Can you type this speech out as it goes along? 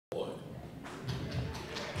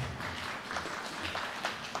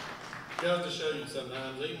goes to show you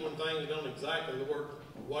sometimes, even when things don't exactly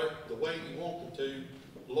work the way you want them to,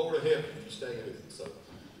 the Lord will help you stay with it. So,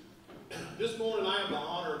 this morning I have the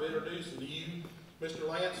honor of introducing to you Mr.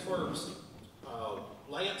 Lance Ferguson.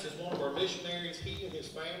 Lance is one of our missionaries. He and his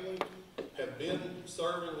family have been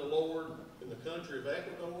serving the Lord in the country of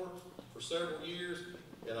Ecuador for several years.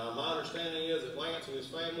 And my understanding is that Lance and his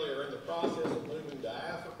family are in the process of moving to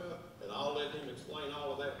Africa, and I'll let him explain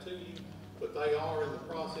all of that to you. But they are in the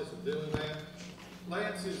process of doing that.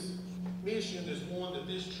 Lance's mission is one that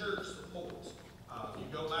this church supports. If you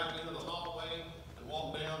go back into the hallway and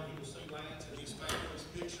walk down, you will see Lance and his family's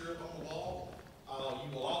picture up on the wall.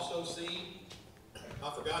 You will also see, I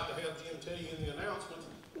forgot to have Jim tell you in the announcements,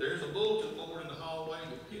 there's a bulletin board in the hallway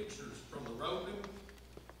with pictures from the roping.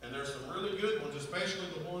 And there's some really good ones, especially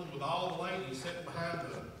the ones with all the ladies sitting behind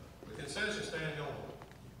the concession stand going.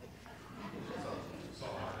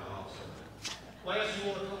 Lance, you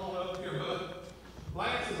want to come on up here, bud?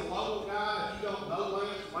 Lance is a local guy. If you don't know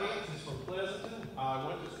Lance, Lance is from Pleasanton. I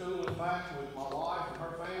went to school, in fact, with my wife and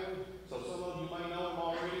her family. So some of you may know him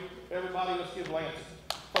already. Everybody, let's give Lance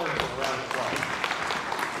Ferguson a round of applause.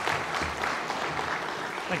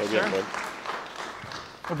 Thank you, sir.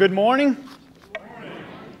 Well, good morning.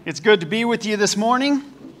 It's good to be with you this morning.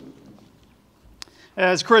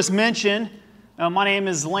 As Chris mentioned, my name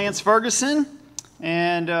is Lance Ferguson,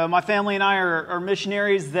 and my family and I are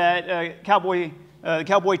missionaries that the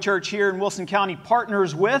Cowboy Church here in Wilson County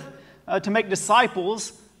partners with to make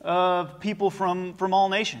disciples of people from all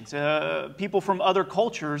nations, people from other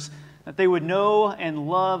cultures, that they would know and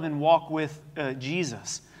love and walk with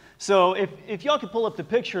Jesus. So if y'all could pull up the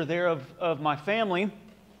picture there of my family.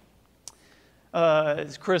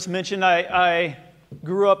 As Chris mentioned, I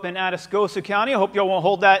grew up in Atascosa County. I hope y'all won't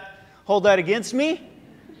hold that against me.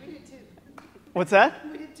 We did too. What's that?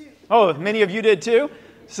 We did too. Oh, many of you did too.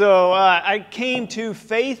 So I came to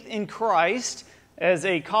faith in Christ as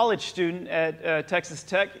a college student at Texas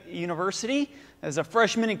Tech University as a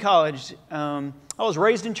freshman in college. I was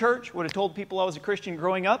raised in church. Would have told people I was a Christian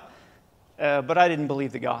growing up, but I didn't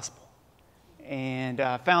believe the gospel, and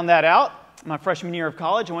I found that out. My freshman year of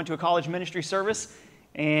college, I went to a college ministry service,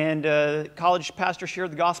 and the college pastor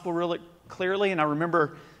shared the gospel really clearly, and I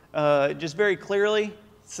remember just very clearly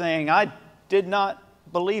saying, I did not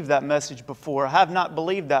believe that message before. I have not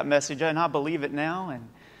believed that message. I not believe it now, and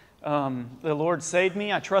the Lord saved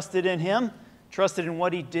me. I trusted in Him, trusted in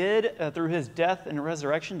what He did through His death and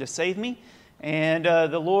resurrection to save me, and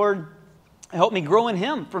the Lord helped me grow in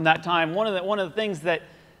Him from that time. One of the things that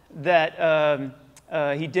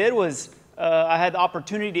He did was I had the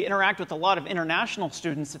opportunity to interact with a lot of international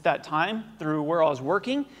students at that time through where I was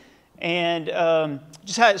working, and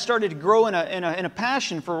started to grow in a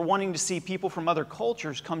passion for wanting to see people from other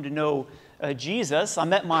cultures come to know Jesus. I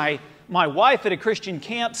met my wife at a Christian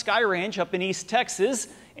camp, Sky Ranch, up in East Texas,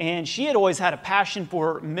 and she had always had a passion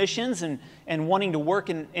for missions and wanting to work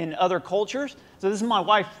in other cultures. So this is my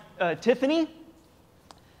wife, Tiffany,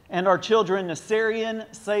 and our children, Nasarian,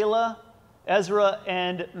 Selah, Ezra,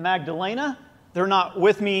 and Magdalena. They're not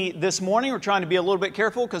with me this morning. We're trying to be a little bit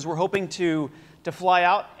careful because we're hoping to fly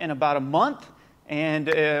out in about a month. And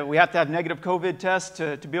we have to have negative COVID tests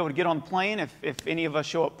to be able to get on the plane. If any of us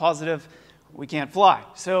show up positive, we can't fly.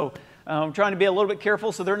 So I'm trying to be a little bit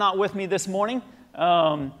careful, so they're not with me this morning.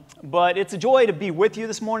 But it's a joy to be with you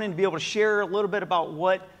this morning, to be able to share a little bit about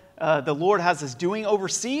what the Lord has us doing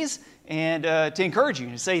overseas, and to encourage you,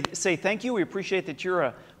 to say thank you. We appreciate that you're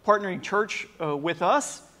a partnering church with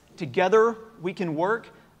us. Together we can work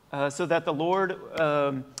so that the Lord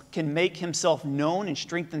can make Himself known and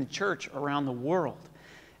strengthen the church around the world.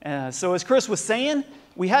 So as Chris was saying,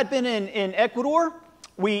 we had been in Ecuador.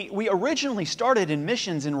 We originally started in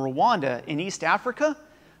missions in Rwanda in East Africa,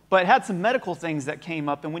 but had some medical things that came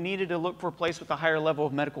up, and we needed to look for a place with a higher level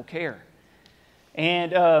of medical care.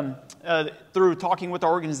 And through talking with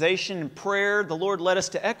our organization and prayer, the Lord led us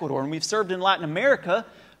to Ecuador, and we've served in Latin America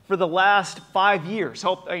for the last 5 years.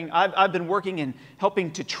 I've been working in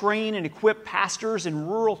helping to train and equip pastors and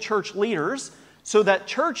rural church leaders so that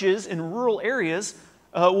churches in rural areas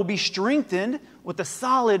will be strengthened with a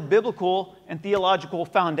solid biblical and theological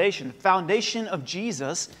foundation, the foundation of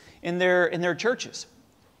Jesus in their churches.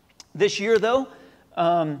 This year, though,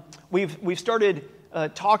 we've started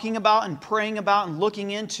talking about and praying about and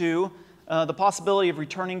looking into the possibility of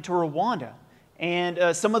returning to Rwanda.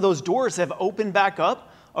 And some of those doors have opened back up.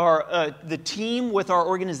 The team with our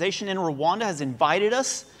organization in Rwanda has invited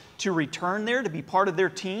us to return there to be part of their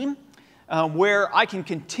team, where I can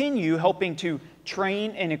continue helping to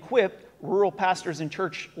train and equip rural pastors and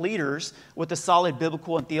church leaders with a solid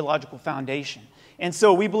biblical and theological foundation. And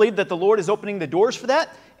so we believe that the Lord is opening the doors for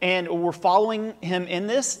that, and we're following Him in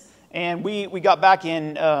this. And we got back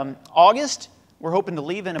in August. We're hoping to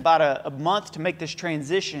leave in about a month to make this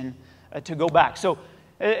transition to go back. So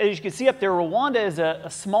as you can see up there, Rwanda is a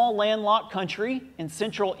small landlocked country in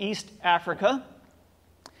Central East Africa.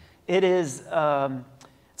 It is,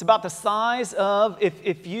 it's about the size of,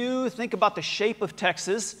 if you think about the shape of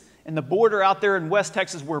Texas and the border out there in West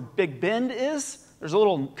Texas where Big Bend is, there's a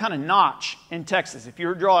little kind of notch in Texas. If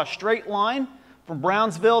you draw a straight line from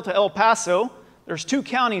Brownsville to El Paso, there's two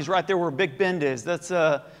counties right there where Big Bend is. That's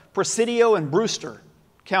Presidio and Brewster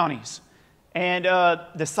counties. And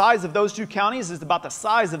the size of those two counties is about the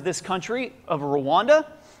size of this country of Rwanda.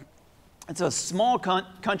 It's a small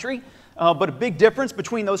country, but a big difference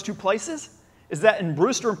between those two places is that in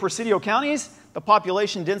Brewster and Presidio counties, the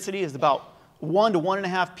population density is about 1 to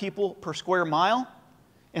 1.5 people per square mile.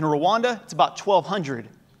 In Rwanda, it's about 1,200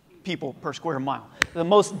 people per square mile. The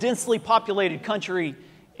most densely populated country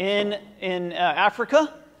in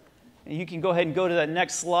Africa. And you can go ahead and go to that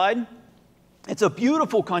next slide. It's a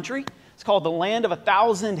beautiful country. It's called the land of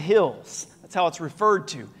 1,000 hills. That's how it's referred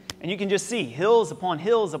to. And you can just see hills upon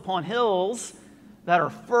hills upon hills that are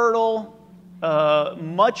fertile.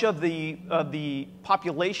 Much of the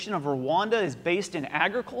population of Rwanda is based in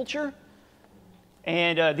agriculture.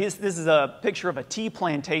 And this is a picture of a tea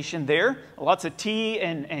plantation there. Lots of tea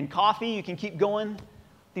and coffee. You can keep going.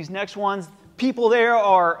 These next ones. People there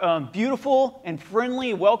are beautiful and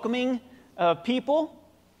friendly, welcoming people.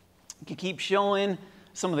 You can keep showing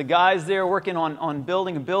some of the guys there working on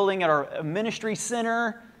building a building at our ministry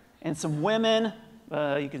center, and some women.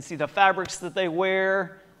 You can see the fabrics that they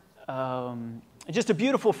wear. Just a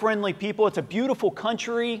beautiful, friendly people. It's a beautiful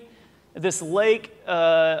country. This lake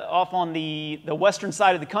off on the western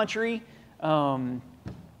side of the country,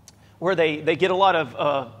 where they get a lot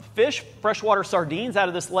of fish, freshwater sardines out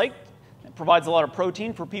of this lake. It provides a lot of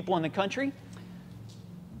protein for people in the country.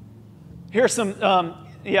 Here's some,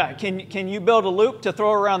 can you build a loop to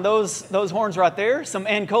throw around those horns right there? Some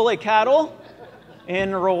Ankole cattle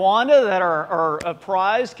in Rwanda that are a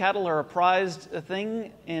prized. Cattle are a prized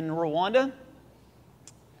thing in Rwanda.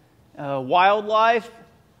 Wildlife.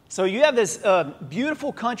 So you have this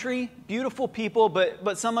beautiful country, beautiful people,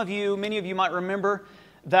 but many of you might remember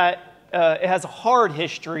that it has a hard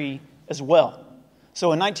history as well.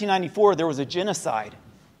 So in 1994, there was a genocide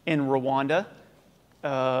in Rwanda,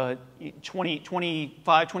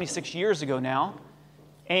 26 years ago now,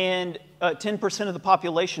 and 10% of the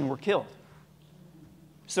population were killed.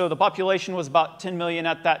 So the population was about 10 million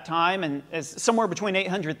at that time, and somewhere between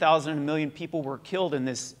 800,000 and 1 million people were killed in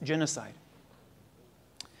this genocide.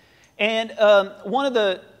 And one of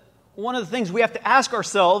the things we have to ask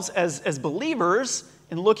ourselves as believers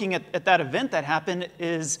in looking at that event that happened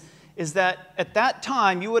is that at that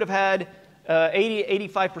time you would have had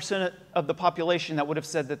 80-85% of the population that would have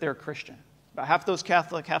said that they're Christian. About half of those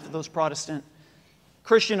Catholic, half of those Protestant,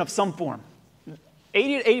 Christian of some form.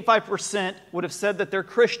 80-85% would have said that they're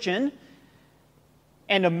Christian,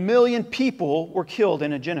 and 1 million people were killed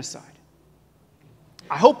in a genocide.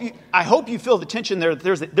 I hope you feel the tension there.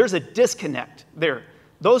 There's a disconnect there.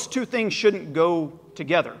 Those two things shouldn't go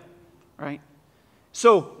together, right?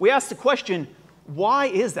 So we ask the question, why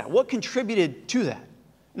is that? What contributed to that?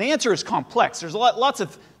 And the answer is complex. There's lots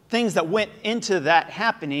of things that went into that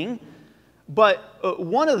happening. But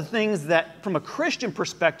one of the things that, from a Christian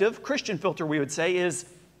perspective, Christian filter we would say, is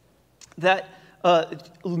that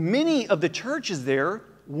many of the churches there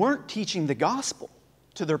weren't teaching the gospel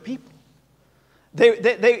to their people.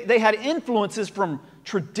 They had influences from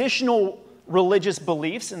traditional religious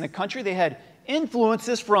beliefs in the country. They had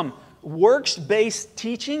influences from works-based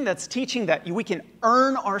teaching, that's teaching that we can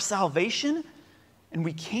earn our salvation, and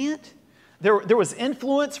we can't. There was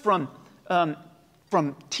influence from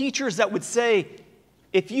teachers that would say,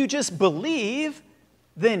 if you just believe,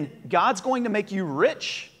 then God's going to make you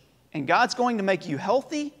rich, and God's going to make you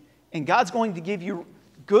healthy, and God's going to give you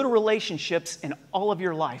good relationships in all of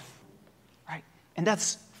your life. Right? And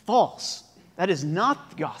that's false. That is not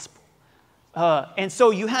the gospel. And so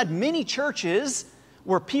you had many churches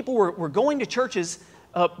where people were going to churches,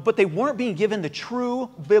 but they weren't being given the true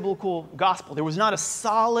biblical gospel. There was not a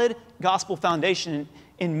solid gospel foundation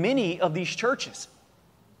in many of these churches.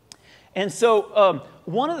 And so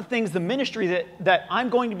one of the things the ministry that I'm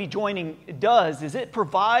going to be joining does is it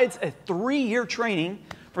provides a 3-year training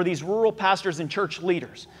for these rural pastors and church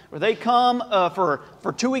leaders, where they come for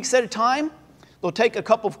 2 weeks at a time. They'll take a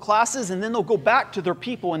couple of classes, and then they'll go back to their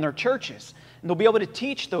people in their churches, and they'll be able to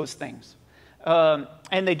teach those things.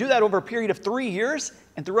 And they do that over a period of 3 years.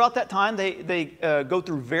 And throughout that time, they go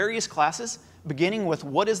through various classes, beginning with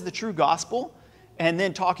what is the true gospel, and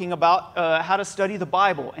then talking about how to study the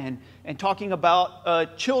Bible, and talking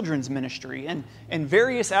about children's ministry, and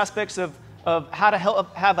various aspects of how to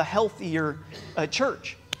have a healthier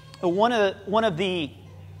church. One of the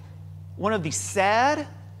sad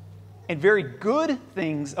and very good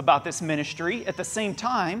things about this ministry at the same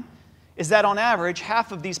time is that on average,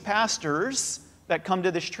 half of these pastors that come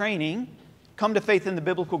to this training come to faith in the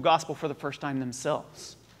biblical gospel for the first time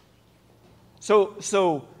themselves.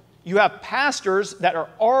 So you have pastors that are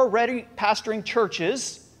already pastoring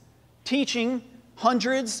churches, teaching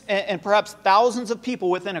hundreds and perhaps thousands of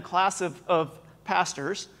people within a class of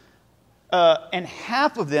pastors, and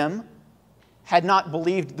half of them had not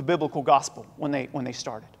believed the biblical gospel when they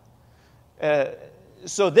started.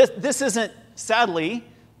 So this isn't, sadly,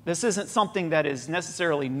 this isn't something that is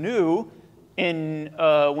necessarily new in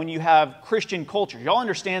when you have Christian culture. Y'all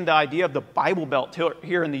understand the idea of the Bible Belt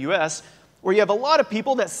here in the U.S., where you have a lot of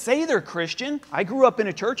people that say they're Christian. I grew up in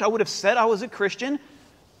a church. I would have said I was a Christian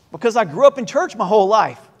because I grew up in church my whole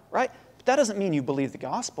life, right? But that doesn't mean you believe the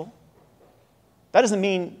gospel. That doesn't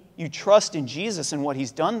mean you trust in Jesus and what He's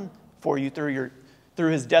done for you through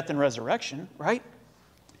His death and resurrection, right?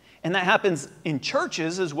 And that happens in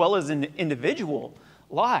churches as well as in individual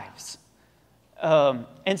lives.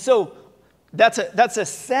 And so that's a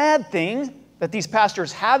sad thing that these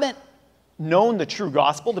pastors haven't known the true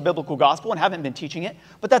gospel, the biblical gospel, and haven't been teaching it.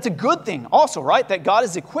 But that's a good thing also, right? That God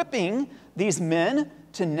is equipping these men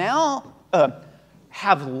to now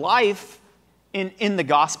have life in the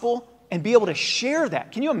gospel and be able to share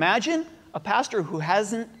that. Can you imagine a pastor who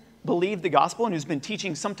hasn't believed the gospel and who's been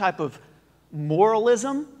teaching some type of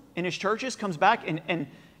moralism in his churches comes back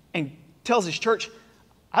and tells his church,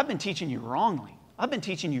 I've been teaching you wrongly. I've been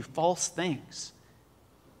teaching you false things.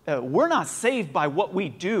 We're not saved by what we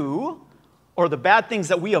do or the bad things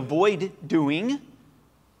that we avoid doing.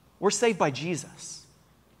 We're saved by Jesus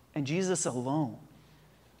and Jesus alone.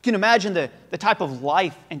 You can imagine the type of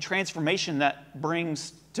life and transformation that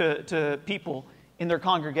brings to people in their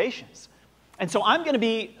congregations. And so I'm going to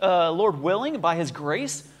be, Lord willing, by His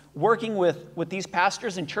grace, working with these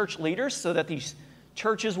pastors and church leaders so that these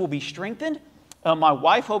churches will be strengthened. My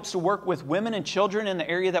wife hopes to work with women and children in the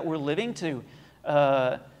area that we're living to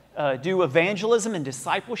do evangelism and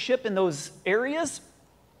discipleship in those areas.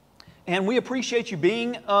 And we appreciate you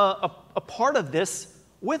being a part of this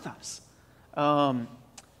with us.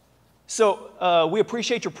 So we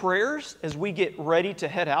appreciate your prayers as we get ready to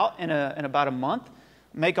head out in about a month.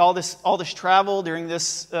 Make all this travel during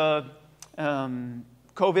this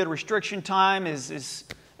COVID restriction time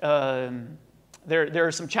there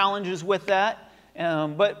are some challenges with that.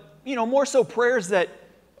 But more so prayers that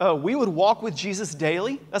we would walk with Jesus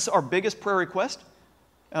daily. That's our biggest prayer request,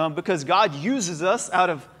 because God uses us out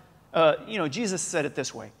of, Jesus said it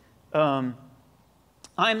this way, I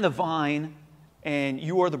am the vine and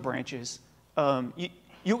you are the branches.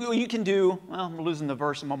 You can do, well, I'm losing the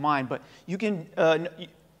verse in my mind, but you can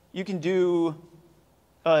do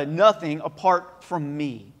nothing apart from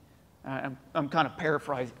me. I'm kind of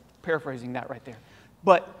paraphrasing that right there.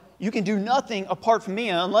 But you can do nothing apart from me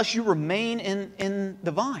unless you remain in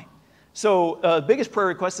the vine. So the biggest prayer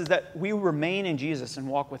request is that we remain in Jesus and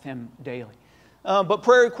walk with Him daily. But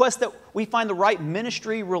prayer request that we find the right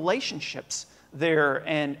ministry relationships there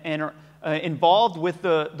and are involved with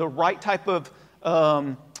the right type of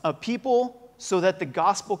people so that the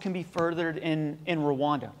gospel can be furthered in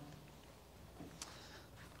Rwanda.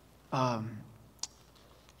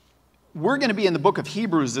 We're going to be in the book of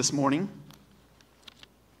Hebrews this morning.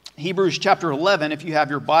 Hebrews chapter 11, if you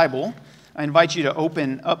have your Bible. I invite you to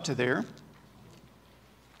open up to there.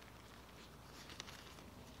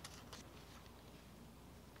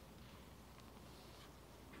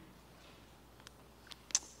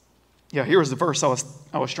 Yeah, here was the verse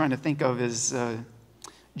I was trying to think of is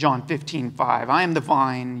John 15:5. I am the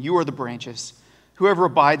vine, you are the branches. Whoever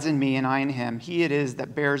abides in me and I in him, he it is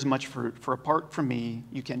that bears much fruit. For apart from me,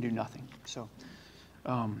 you can do nothing. So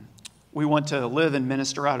we want to live and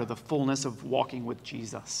minister out of the fullness of walking with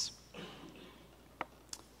Jesus.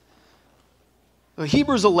 So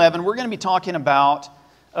Hebrews 11, we're going to be talking about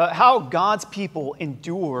how God's people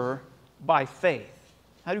endure by faith.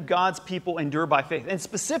 How do God's people endure by faith? And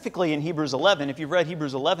specifically in Hebrews 11, if you've read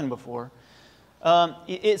Hebrews 11 before,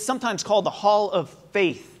 it's sometimes called the Hall of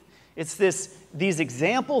Faith. It's these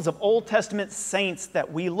examples of Old Testament saints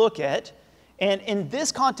that we look at. And in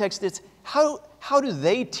this context, it's how do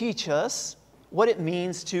they teach us what it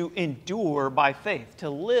means to endure by faith, to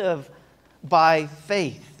live by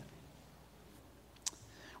faith?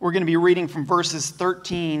 We're going to be reading from verses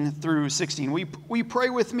 13 through 16. Will you pray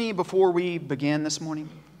with me before we begin this morning?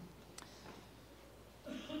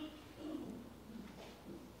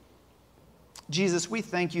 Jesus, we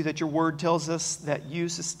thank you that your word tells us that you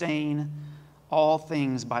sustain all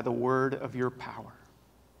things by the word of your power.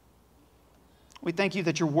 We thank you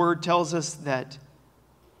that your word tells us that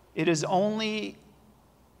it is only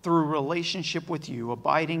through relationship with you,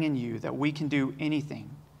 abiding in you, that we can do anything.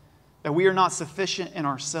 That we are not sufficient in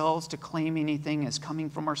ourselves to claim anything as coming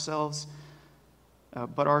from ourselves,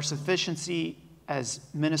 but our sufficiency as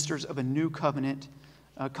ministers of a new covenant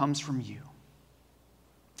comes from you.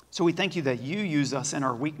 So we thank you that you use us in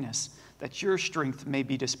our weakness, that your strength may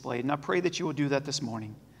be displayed. And I pray that you will do that this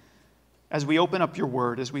morning. As we open up your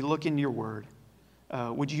word, as we look into your word,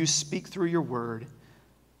 would you speak through your word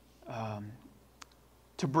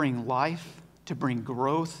to bring life, to bring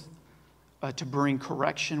growth, to bring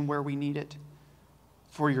correction where we need it,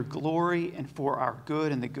 for your glory and for our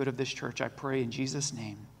good and the good of this church, I pray in Jesus'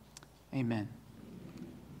 name. Amen.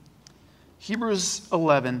 Hebrews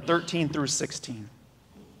 11, 13 through 16.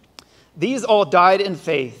 These all died in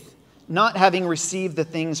faith, not having received the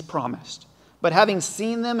things promised, but having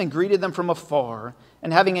seen them and greeted them from afar,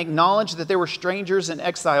 and having acknowledged that they were strangers and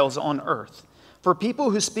exiles on earth. For people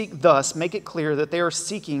who speak thus make it clear that they are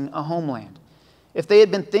seeking a homeland. If they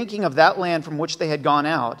had been thinking of that land from which they had gone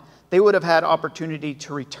out, they would have had opportunity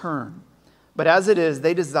to return. But as it is,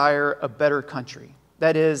 they desire a better country,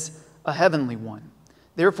 that is, a heavenly one.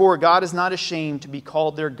 Therefore, God is not ashamed to be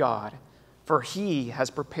called their God, for he has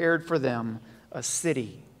prepared for them a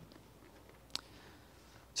city.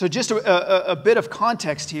 So just a bit of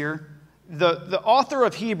context here. The author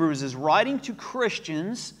of Hebrews is writing to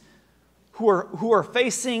Christians who are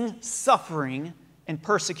facing suffering and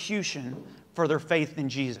persecution for their faith in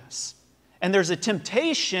Jesus. And there's a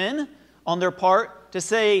temptation on their part to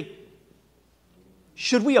say,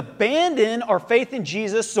 should we abandon our faith in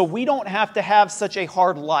Jesus so we don't have to have such a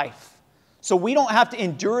hard life? So we don't have to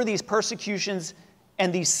endure these persecutions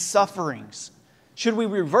and these sufferings? Should we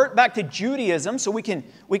revert back to Judaism so we can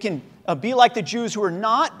be like the Jews who are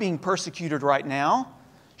not being persecuted right now?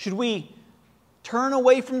 Should we turn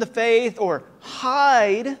away from the faith or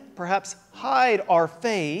perhaps hide our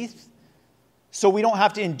faith so we don't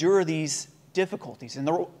have to endure these difficulties? And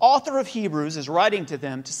the author of Hebrews is writing to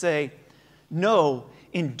them to say, no,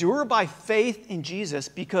 endure by faith in Jesus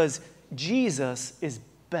because Jesus is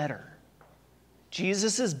better.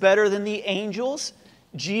 Jesus is better than the angels.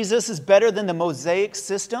 Jesus is better than the Mosaic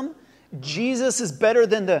system. Jesus is better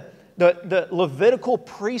than the Levitical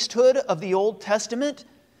priesthood of the Old Testament.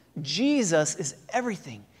 Jesus is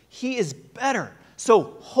everything. He is better.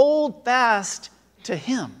 So hold fast to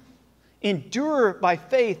him. Endure by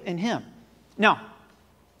faith in him. Now,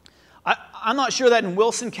 I'm not sure that in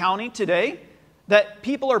Wilson County today that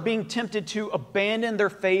people are being tempted to abandon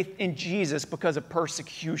their faith in Jesus because of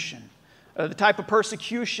persecution. The type of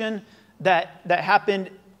persecution that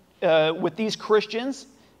happened with these Christians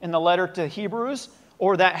in the letter to Hebrews,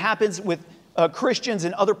 or that happens with Christians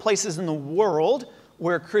in other places in the world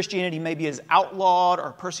where Christianity maybe is outlawed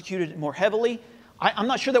or persecuted more heavily. I'm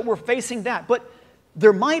not sure that we're facing that, but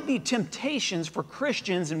there might be temptations for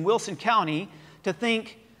Christians in Wilson County to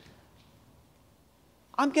think,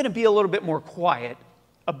 I'm going to be a little bit more quiet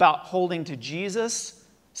about holding to Jesus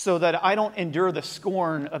so that I don't endure the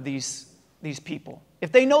scorn of these people.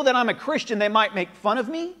 If they know that I'm a Christian, they might make fun of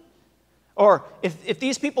me. Or if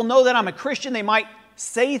these people know that I'm a Christian, they might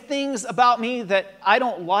say things about me that I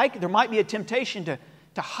don't like. There might be a temptation to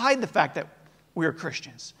hide the fact that we're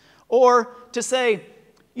Christians. Or to say,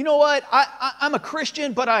 you know what, I'm a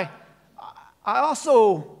Christian, but I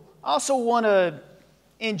also want to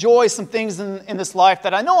enjoy some things in this life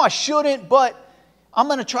that I know I shouldn't, but I'm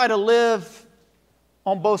going to try to live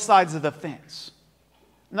on both sides of the fence.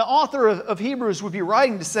 And the author of Hebrews would be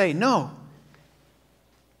writing to say, no,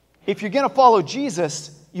 if you're going to follow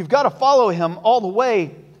Jesus, you've got to follow him all the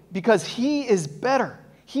way because he is better.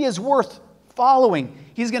 He is worth following.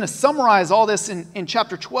 He's going to summarize all this in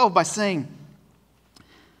chapter 12 by saying,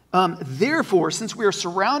 therefore, since we are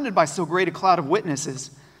surrounded by so great a cloud of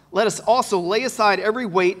witnesses, let us also lay aside every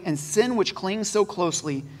weight and sin which clings so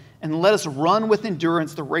closely, and let us run with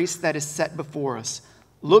endurance the race that is set before us,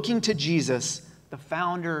 looking to Jesus, the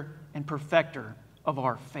founder and perfecter of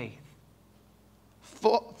our faith.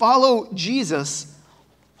 Follow Jesus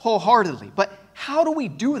wholeheartedly. But how do we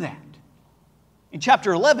do that? In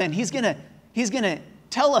chapter 11, he's going to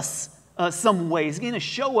tell us some ways. He's going to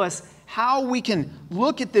show us how we can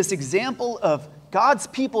look at this example of God's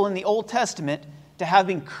people in the Old Testament to have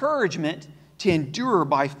encouragement to endure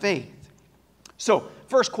by faith. So,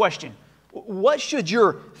 first question. What should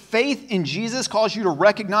your faith in Jesus cause you to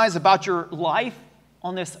recognize about your life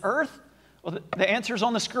on this earth? Well, the answer is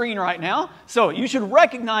on the screen right now. So you should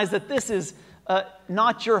recognize that this is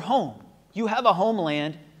not your home. You have a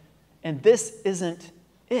homeland, and this isn't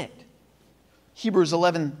it. Hebrews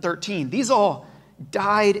 11:13. These all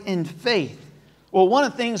died in faith. Well, one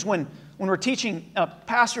of the things when we're teaching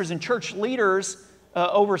pastors and church leaders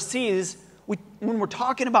overseas, when we're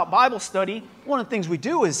talking about Bible study, one of the things we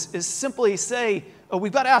do is simply say,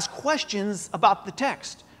 we've got to ask questions about the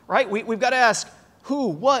text, right? We've got to ask who,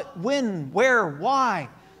 what, when, where, why,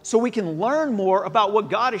 so we can learn more about what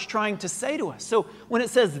God is trying to say to us. So when it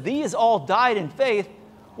says these all died in faith,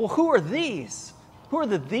 well, who are these? Who are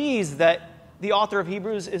the these that the author of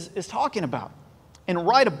Hebrews is talking about? And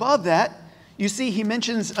right above that, you see he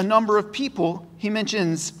mentions a number of people. He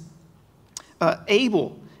mentions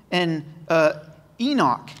Abel and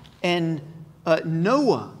Enoch and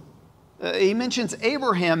Noah. He mentions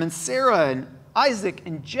Abraham and Sarah and Isaac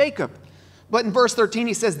and Jacob. But in verse 13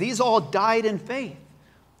 he says these all died in faith.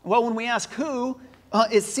 Well, when we ask who,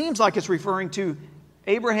 it seems like it's referring to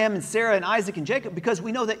Abraham and Sarah and Isaac and Jacob, because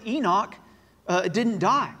we know that Enoch didn't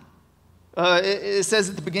die. It says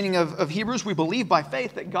at the beginning of Hebrews, we believe by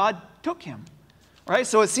faith that God took him. Right?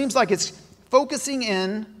 So it seems like it's focusing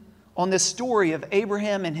in on this story of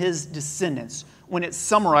Abraham and his descendants when it's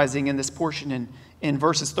summarizing in this portion in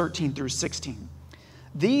verses 13 through 16.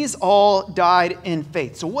 These all died in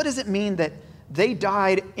faith. So what does it mean that they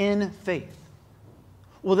died in faith?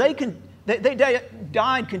 Well, they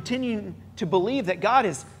died continuing to believe that God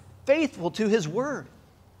is faithful to his word.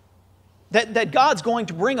 That God's going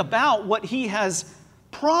to bring about what he has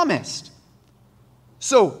promised.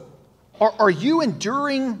 So, are you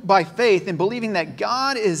enduring by faith and believing that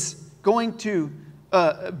God is going to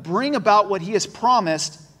bring about what he has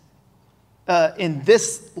promised in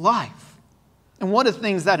this life? And one of the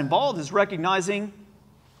things that involved is recognizing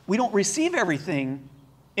we don't receive everything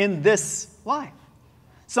in this life.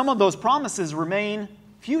 Some of those promises remain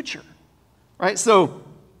future. Right? So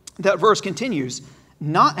that verse continues,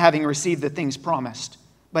 not having received the things promised,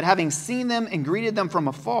 but having seen them and greeted them from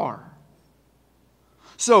afar.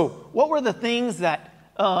 So what were the things that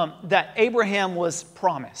Abraham was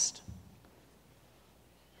promised?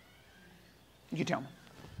 You tell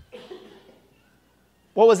me.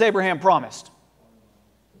 What was Abraham promised?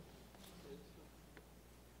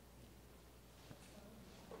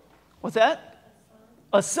 What's that?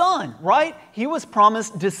 A son, right? He was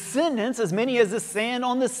promised descendants as many as the sand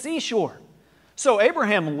on the seashore. So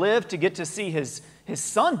Abraham lived to get to see his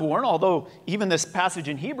son born, although even this passage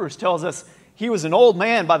in Hebrews tells us he was an old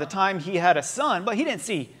man by the time he had a son, but he didn't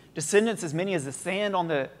see descendants as many as the sand on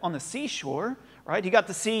the seashore, right? He got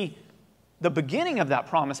to see the beginning of that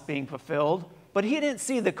promise being fulfilled, but he didn't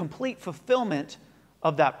see the complete fulfillment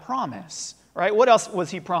of that promise, right? What else was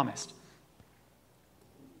he promised?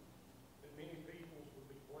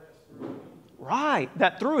 Right,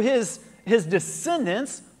 that through his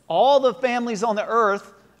descendants, all the families on the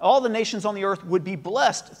earth, all the nations on the earth would be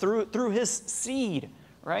blessed through his seed,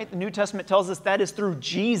 right? The New Testament tells us that is through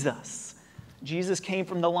Jesus. Jesus came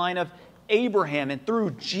from the line of Abraham, and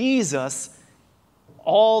through Jesus,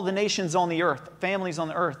 all the nations on the earth, families on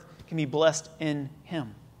the earth, can be blessed in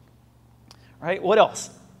him. Right? What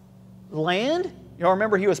else? Land. Y'all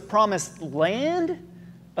remember he was promised land?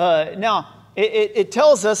 Now, it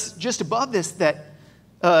tells us just above this that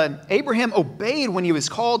Abraham obeyed when he was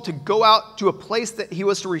called to go out to a place that he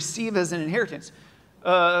was to receive as an inheritance.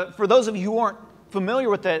 For those of you who aren't familiar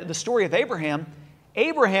with the story of Abraham,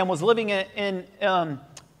 Abraham was living in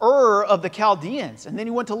Ur of the Chaldeans, and then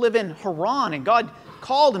he went to live in Haran, and God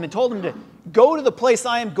called him and told him to go to the place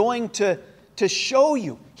I am going to show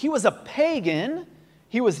you. He was a pagan.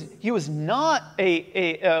 He was not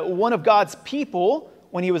a one of God's people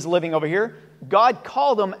when he was living over here. God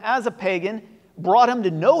called him as a pagan, brought him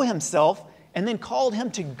to know himself, and then called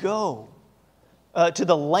him to go to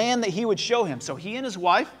the land that he would show him. So he and his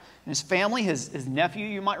wife and his family, his nephew,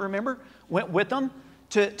 you might remember, went with them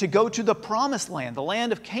to go to the promised land, the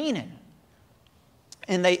land of Canaan.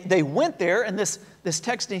 And they went there, and this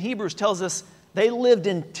text in Hebrews tells us they lived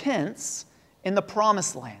in tents in the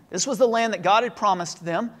promised land. This was the land that God had promised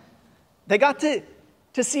them. They got to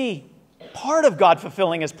see part of God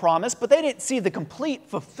fulfilling his promise, but they didn't see the complete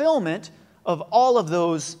fulfillment of all of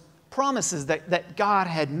those promises that God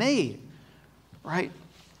had made, right?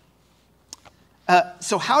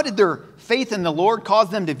 So how did their faith in the Lord cause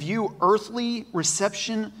them to view earthly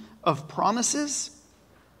reception of promises?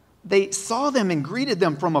 They saw them and greeted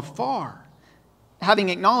them from afar, having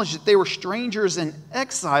acknowledged that they were strangers and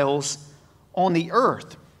exiles on the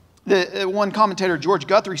earth. One commentator, George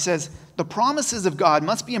Guthrie, says, the promises of God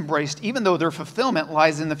must be embraced even though their fulfillment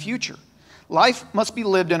lies in the future. Life must be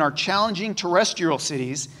lived in our challenging terrestrial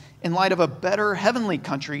cities in light of a better heavenly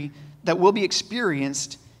country that will be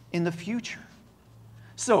experienced in the future.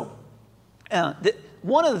 So,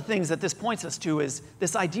 one of the things that this points us to is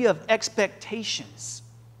this idea of expectations.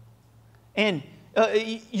 And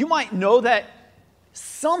you might know that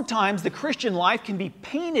sometimes the Christian life can be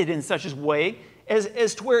painted in such a way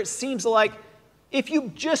as to where it seems like if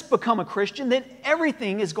you just become a Christian, then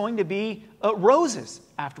everything is going to be roses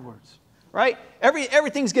afterwards, right?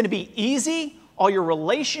 Everything's going to be easy. All your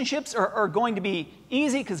relationships are going to be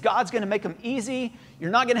easy because God's going to make them easy. You're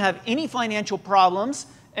not going to have any financial problems,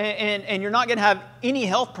 and you're not going to have any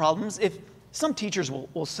health problems. If some teachers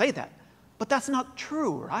will say that, but that's not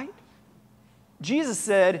true, right? Jesus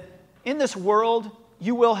said, in this world,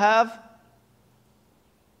 you will have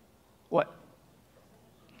what?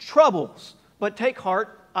 Troubles. But take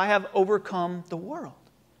heart, I have overcome the world.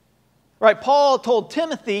 Right? Paul told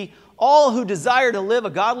Timothy, all who desire to live a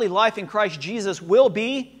godly life in Christ Jesus will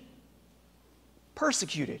be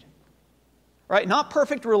persecuted. Right? Not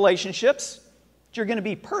perfect relationships, but you're going to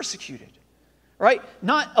be persecuted. Right?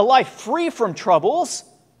 Not a life free from troubles,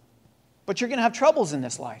 but you're going to have troubles in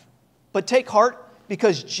this life. But take heart,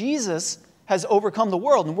 because Jesus has overcome the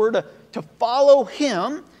world, and we're to follow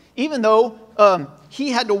Him, even though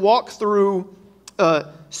He had to walk through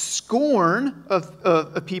scorn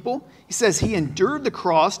of people. He says He endured the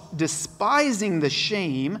cross, despising the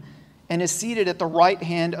shame, and is seated at the right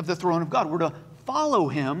hand of the throne of God. We're to follow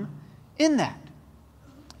Him in that.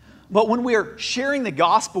 But when we're sharing the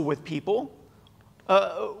gospel with people,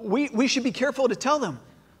 we should be careful to tell them,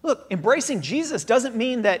 look, embracing Jesus doesn't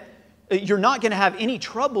mean that you're not going to have any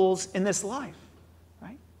troubles in this life,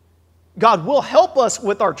 right? God will help us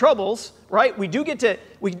with our troubles, right? We do get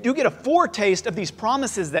a foretaste of these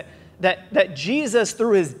promises that Jesus,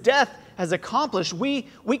 through His death, has accomplished. We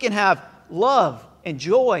can have love and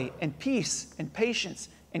joy and peace and patience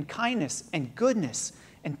and kindness and goodness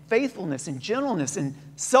and faithfulness and gentleness and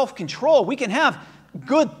self-control. We can have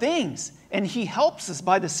good things, and He helps us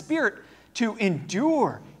by the Spirit to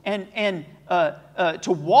endure and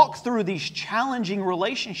to walk through these challenging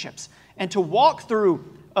relationships and to walk through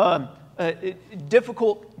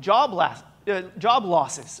difficult job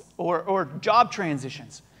losses or job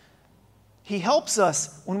transitions. He helps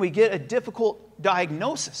us when we get a difficult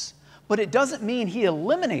diagnosis, but it doesn't mean He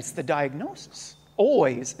eliminates the diagnosis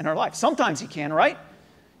always in our life. Sometimes He can, right?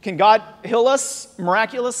 Can God heal us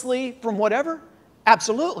miraculously from whatever?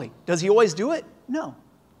 Absolutely. Does He always do it? No.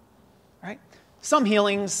 Right? Some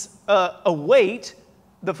healings await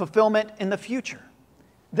the fulfillment in the future.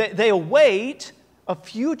 They await a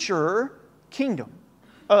future kingdom,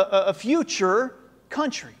 a future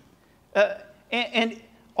country. And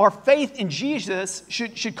our faith in Jesus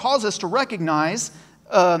should cause us to recognize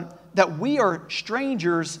that we are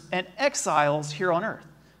strangers and exiles here on earth.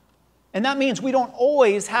 And that means we don't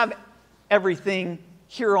always have everything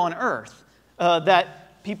here on earth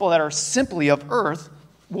that people that are simply of earth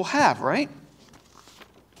will have, right?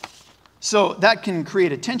 So that can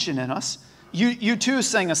create a tension in us. U2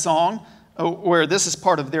 sang a song where this is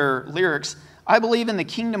part of their lyrics. I believe in the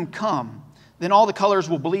kingdom come. Then all the colors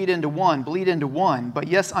will bleed into one. But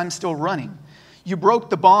yes, I'm still running. You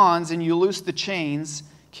broke the bonds and you loosed the chains,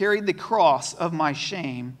 carried the cross of my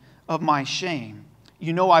shame,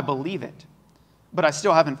 You know I believe it, but I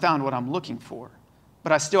still haven't found what I'm looking for.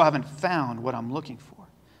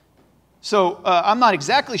 So I'm not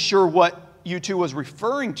exactly sure what U2 was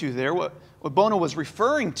referring to there, what Bono was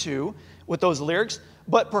referring to with those lyrics,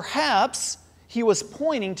 but perhaps he was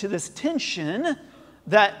pointing to this tension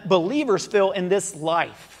that believers feel in this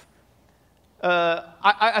life.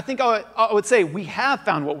 I think I would say we have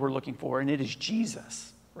found what we're looking for, and it is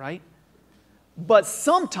Jesus, right? But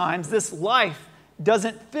sometimes this life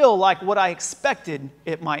doesn't feel like what I expected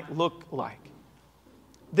it might look like.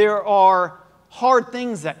 There are hard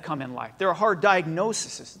things that come in life. There are hard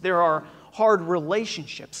diagnoses. There are hard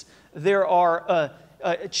relationships. There are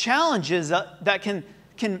challenges that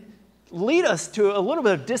can lead us to a little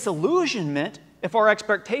bit of disillusionment if our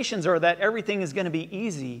expectations are that everything is going to be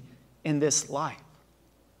easy in this life,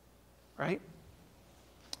 right?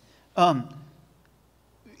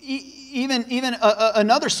 Even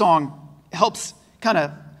another song helps kind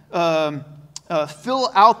of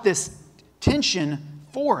fill out this tension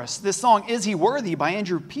for us. This song, Is He Worthy, by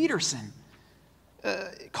Andrew Peterson,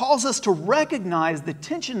 calls us to recognize the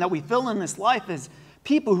tension that we feel in this life as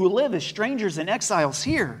people who live as strangers and exiles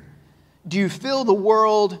here. Do you feel the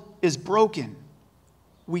world is broken?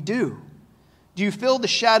 We do. Do you feel the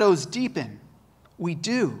shadows deepen? We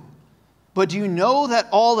do. But do you know that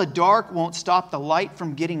all the dark won't stop the light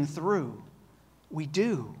from getting through? We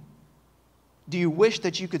do. Do you wish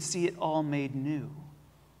that you could see it all made new?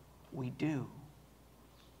 We do.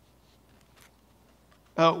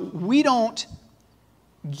 We don't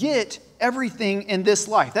get everything in this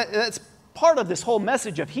life. That's part of this whole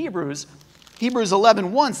message of Hebrews. Hebrews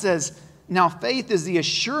 11:1 says, now faith is the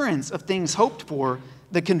assurance of things hoped for,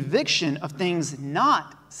 the conviction of things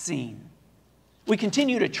not seen. We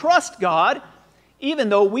continue to trust God, even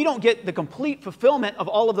though we don't get the complete fulfillment of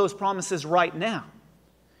all of those promises right now.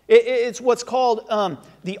 It's what's called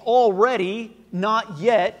the already, not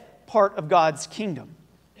yet part of God's kingdom.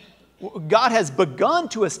 God has begun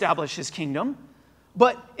to establish His kingdom,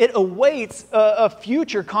 but it awaits a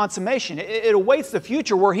future consummation. It awaits the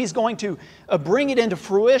future where He's going to bring it into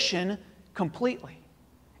fruition completely.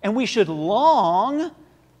 And we should long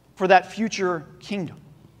for that future kingdom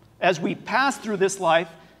as we pass through this life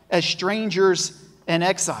as strangers and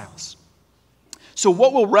exiles. So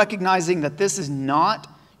what will recognizing that this is not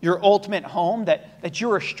your ultimate home, that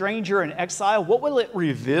you're a stranger and exile, what will it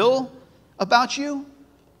reveal about you?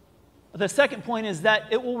 The second point is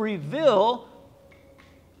that it will reveal,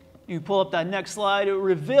 you pull up that next slide, it will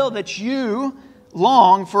reveal that you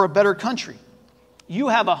long for a better country. You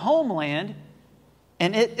have a homeland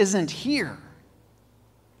and it isn't here.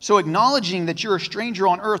 So acknowledging that you're a stranger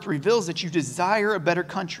on earth reveals that you desire a better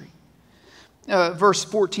country. Verse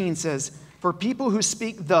 14 says, for people who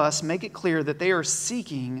speak thus make it clear that they are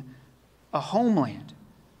seeking a homeland.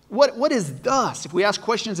 What is thus? If we ask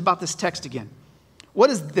questions about this text again, what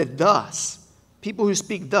is the thus? People who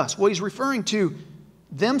speak thus. Well, he's referring to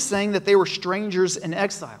them saying that they were strangers and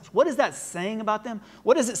exiles. What is that saying about them?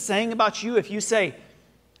 What is it saying about you if you say,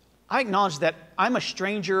 I acknowledge that I'm a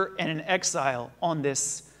stranger and an exile on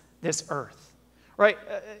this earth? Right?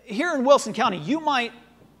 Here in Wilson County, you might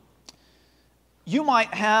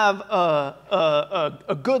have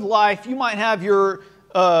a good life. You might have your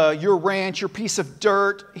ranch, your piece of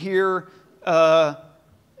dirt here.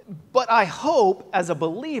 But I hope, as a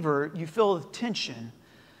believer, you feel the tension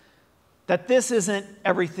that this isn't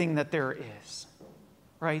everything that there is,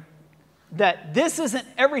 right? That this isn't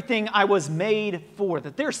everything I was made for,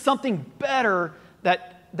 that there's something better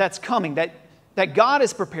that's coming, that God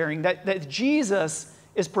is preparing, that Jesus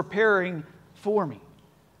is preparing for me,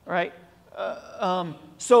 right?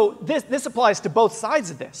 So this applies to both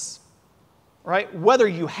sides of this, right? Whether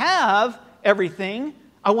you have everything,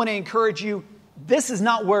 I want to encourage you, this is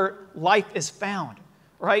not where life is found,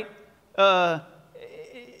 right?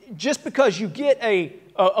 Just because you get a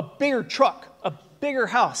bigger truck, a bigger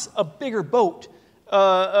house, a bigger boat,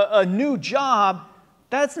 a new job,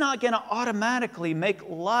 that's not going to automatically make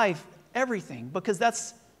life everything, because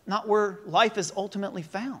that's not where life is ultimately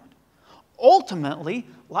found. Ultimately,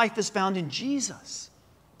 life is found in Jesus.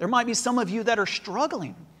 There might be some of you that are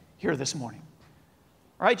struggling here this morning,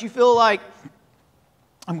 right? You feel like,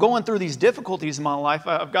 I'm going through these difficulties in my life.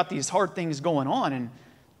 I've got these hard things going on, and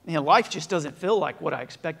life just doesn't feel like what I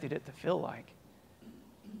expected it to feel like.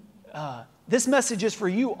 This message is for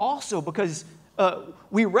you also, because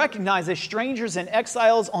we recognize as strangers and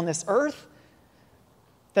exiles on this earth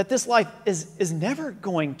that this life is never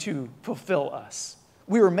going to fulfill us.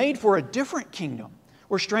 We were made for a different kingdom.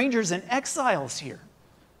 We're strangers and exiles here.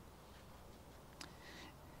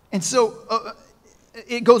 And so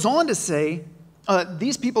it goes on to say,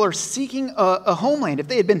 these people are seeking a homeland. If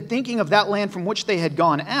they had been thinking of that land from which they had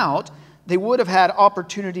gone out, they would have had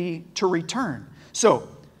opportunity to return. So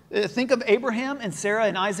think of Abraham and Sarah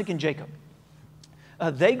and Isaac and Jacob.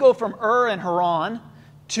 They go from Ur and Haran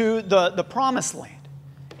to the promised land.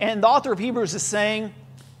 And the author of Hebrews is saying,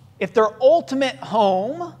 if their ultimate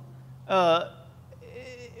home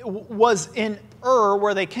was in Ur,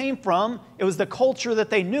 where they came from, it was the culture that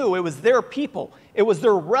they knew. It was their people. It was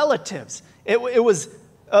their relatives. It was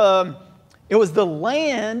the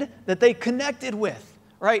land that they connected with,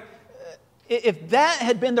 right? If that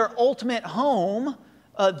had been their ultimate home,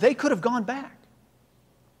 they could have gone back.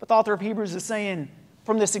 But the author of Hebrews is saying,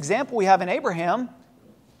 from this example we have in Abraham,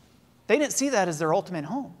 they didn't see that as their ultimate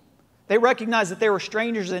home. They recognized that they were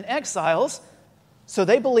strangers and exiles, so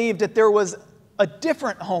they believed that there was a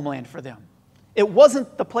different homeland for them. It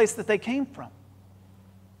wasn't the place that they came from.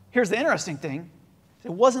 Here's the interesting thing.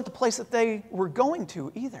 It wasn't the place that they were going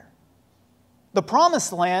to either. The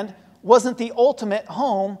promised land wasn't the ultimate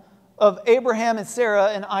home of Abraham and Sarah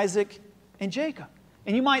and Isaac and Jacob.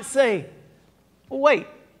 And you might say, well, wait,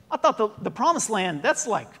 I thought the promised land, that's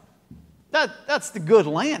the good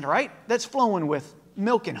land, right? That's flowing with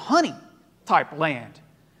milk and honey type land.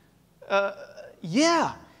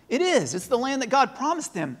 Yeah, it is. It's the land that God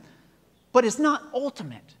promised them. But it's not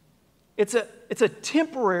ultimate. It's a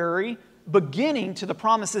temporary beginning to the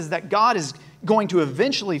promises that God is going to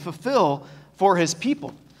eventually fulfill for his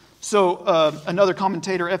people. So another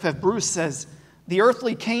commentator, F.F. Bruce, says, the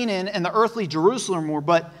earthly Canaan and the earthly Jerusalem were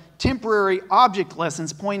but temporary object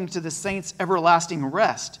lessons pointing to the saints' everlasting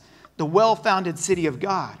rest, the well-founded city of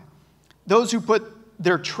God. Those who put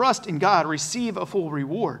their trust in God receive a full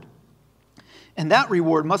reward. And that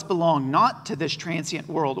reward must belong not to this transient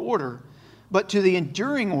world order, but to the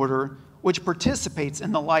enduring order which participates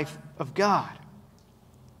in the life of God.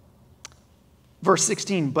 Verse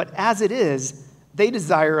 16, but as it is, they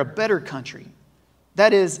desire a better country,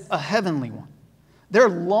 that is, a heavenly one. They're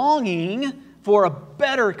longing for a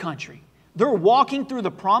better country. They're walking through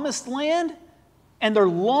the promised land, and they're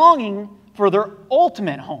longing for their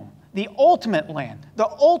ultimate home, the ultimate land, the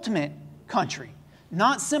ultimate country,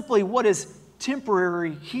 not simply what is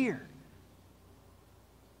temporary here.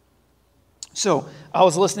 So I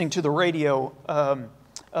was listening to the radio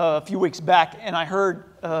a few weeks back, and I heard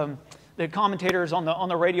the commentators on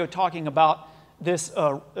the radio talking about this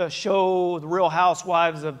show, The Real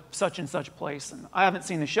Housewives of such and such place. And I haven't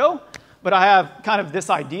seen the show, but I have kind of this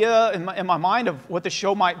idea in my mind of what the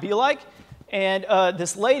show might be like. And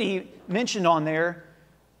this lady mentioned on there,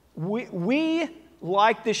 we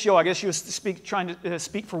like this show. I guess she was trying to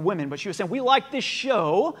speak for women, but she was saying, we like this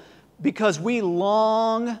show because we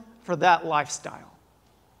long for that lifestyle.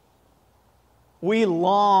 We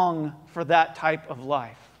long for that type of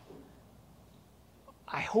life.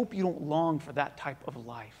 I hope you don't long for that type of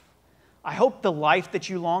life. I hope the life that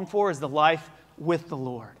you long for is the life with the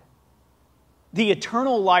Lord. The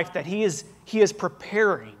eternal life that He is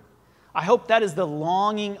preparing. I hope that is the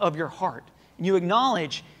longing of your heart. And you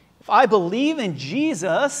acknowledge, if I believe in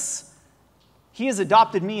Jesus, He has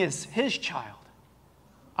adopted me as His child.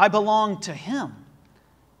 I belong to Him.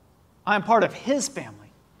 I'm part of His family.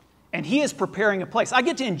 And He is preparing a place. I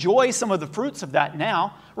get to enjoy some of the fruits of that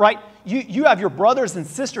now, right? You have your brothers and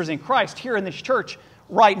sisters in Christ here in this church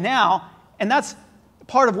right now, and that's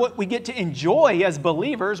part of what we get to enjoy as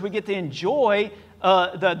believers. We get to enjoy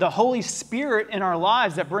the Holy Spirit in our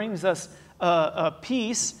lives that brings us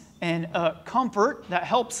peace and comfort that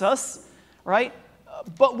helps us, right?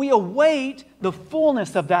 But we await the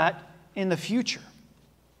fullness of that in the future.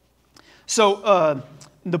 So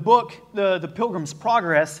the book, the Pilgrim's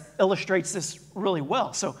Progress, illustrates this really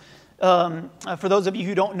well. So for those of you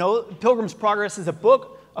who don't know, Pilgrim's Progress is a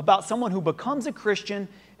book about someone who becomes a Christian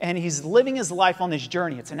and he's living his life on this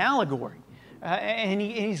journey. It's an allegory. And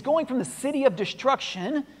he's going from the city of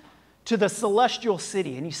destruction to the celestial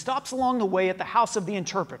city. And he stops along the way at the house of the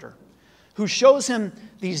interpreter, who shows him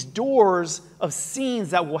these doors of scenes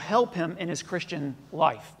that will help him in his Christian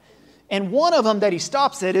life. And one of them that he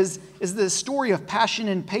stops at is the story of passion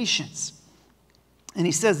and patience. And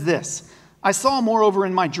he says this, I saw moreover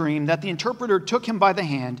in my dream that the interpreter took him by the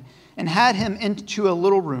hand and had him into a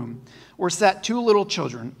little room where sat two little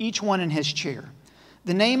children, each one in his chair.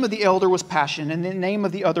 The name of the elder was Passion, and the name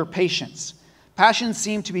of the other Patience. Passion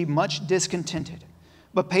seemed to be much discontented,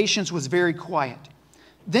 but Patience was very quiet.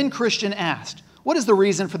 Then Christian asked, what is the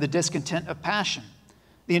reason for the discontent of Passion?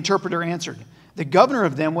 The interpreter answered, the governor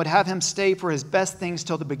of them would have him stay for his best things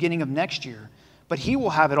till the beginning of next year, but he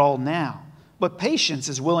will have it all now. But Patience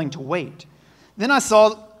is willing to wait. Then I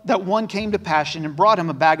saw that one came to Passion and brought him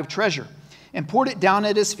a bag of treasure, and poured it down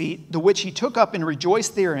at his feet, the which he took up and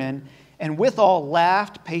rejoiced therein, and withal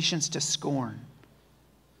laughed Patience to scorn.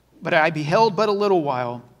 But I beheld but a little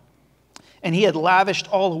while, and he had lavished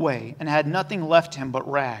all away, and had nothing left him but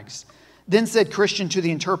rags. Then said Christian to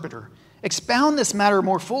the interpreter, expound this matter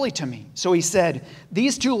more fully to me. So he said,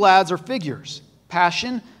 these two lads are figures,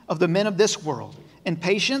 Passion of the men of this world, and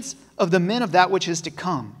Patience of the men of that which is to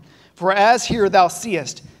come. For as here thou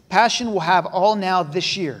seest, Passion will have all now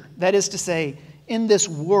this year, that is to say, in this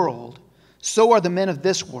world, so are the men of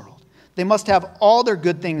this world. They must have all their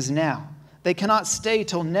good things now. They cannot stay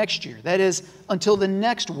till next year, that is, until the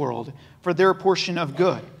next world, for their portion of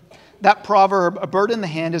good. That proverb, a bird in the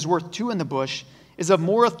hand is worth two in the bush, is of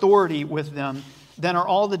more authority with them than are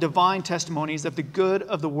all the divine testimonies of the good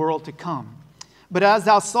of the world to come. But as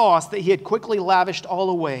thou sawest that he had quickly lavished all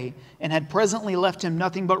away, and had presently left him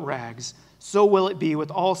nothing but rags, so will it be with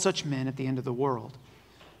all such men at the end of the world.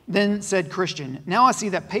 Then said Christian, now I see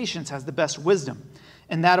that Patience has the best wisdom,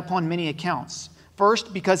 and that upon many accounts.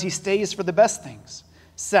 First, because he stays for the best things.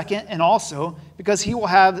 Second, and also, because he will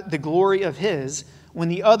have the glory of his, when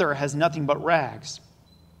the other has nothing but rags.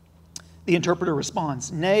 The interpreter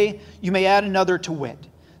responds, nay, you may add another to wit.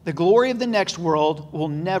 The glory of the next world will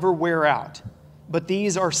never wear out. but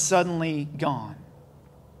these are suddenly gone.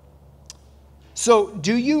 So,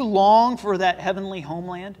 do you long for that heavenly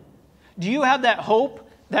homeland? Do you have that hope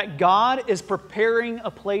that God is preparing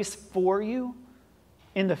a place for you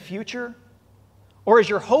in the future? Or is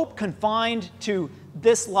your hope confined to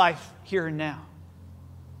this life here and now?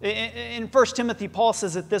 In 1 Timothy, Paul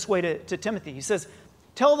says it this way to Timothy. He says,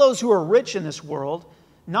 "Tell those who are rich in this world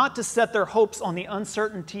not to set their hopes on the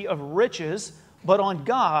uncertainty of riches, but on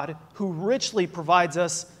God, who richly provides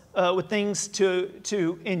us with things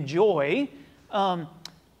to enjoy,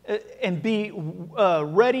 and be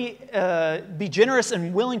ready, be generous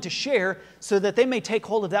and willing to share, so that they may take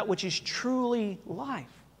hold of that which is truly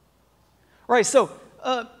life." Right, so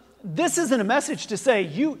this isn't a message to say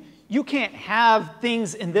you can't have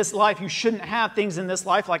things in this life. You shouldn't have things in this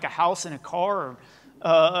life like a house and a car, or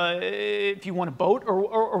if you want a boat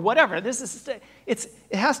or whatever. It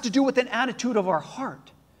has to do with an attitude of our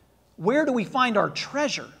heart. Where do we find our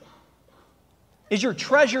treasure? Is your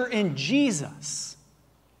treasure in Jesus?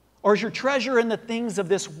 Or is your treasure in the things of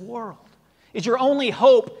this world? Is your only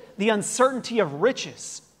hope the uncertainty of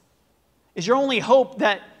riches? Is your only hope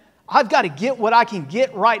that I've got to get what I can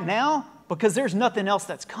get right now because there's nothing else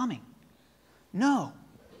that's coming? No.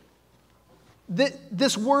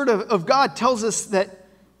 This word of God tells us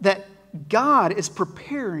that God is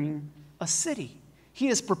preparing a city. He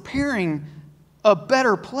is preparing a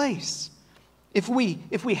better place. If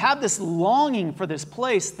we have this longing for this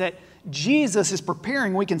place that Jesus is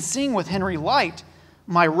preparing, we can sing with Henry Light,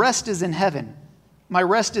 "My rest is in heaven. My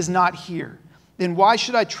rest is not here. Then why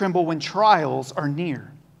should I tremble when trials are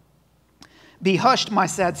near? Be hushed, my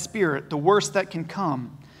sad spirit, the worst that can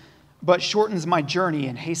come, but shortens my journey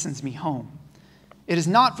and hastens me home. It is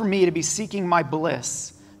not for me to be seeking my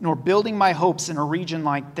bliss, nor building my hopes in a region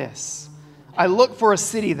like this. I look for a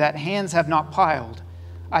city that hands have not piled.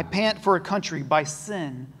 I pant for a country by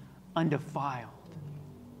sin undefiled."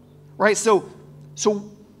 Right? So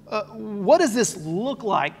what does this look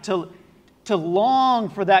like to long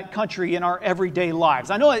for that country in our everyday lives?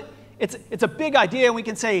 I know it's a big idea, and we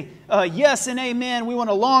can say yes and amen. We want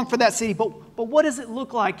to long for that city, but what does it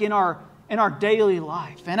look like in our daily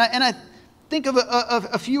life? And I think of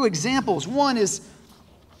a few examples. One is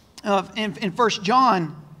in 1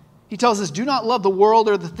 John. He tells us, "Do not love the world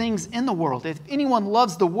or the things in the world. If anyone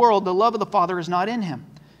loves the world, the love of the Father is not in him."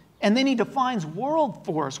 And then he defines world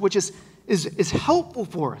for us, which is helpful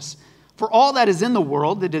for us. "For all that is in the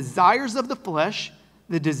world, the desires of the flesh,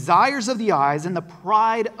 the desires of the eyes, and the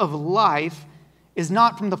pride of life is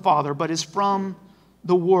not from the Father, but is from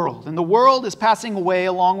the world. And the world is passing away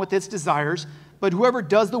along with its desires, but whoever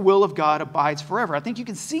does the will of God abides forever." I think you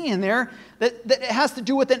can see in there that it has to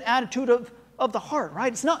do with an attitude of the heart,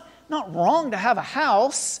 right? It's not wrong to have a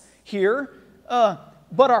house here,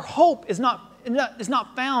 but our hope is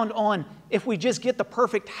not found on if we just get the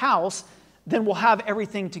perfect house, then we'll have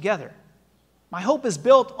everything together. My hope is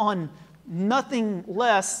built on nothing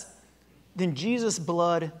less than Jesus'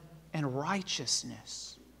 blood and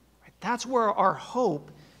righteousness. Right? That's where our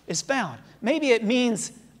hope is found. Maybe it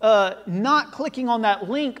means not clicking on that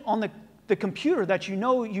link on the computer that you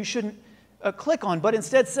know you shouldn't click on, but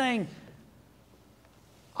instead saying,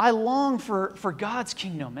 "I long for God's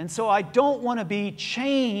kingdom, and so I don't want to be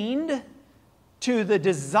chained to the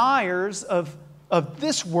desires of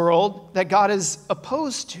this world that God is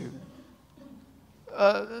opposed to."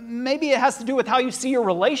 Maybe it has to do with how you see your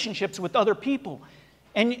relationships with other people,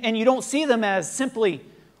 and you don't see them as simply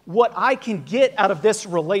what I can get out of this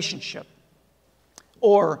relationship,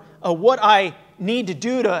 or what I need to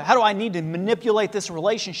do how do I need to manipulate this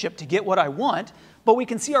relationship to get what I want, but we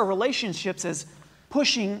can see our relationships as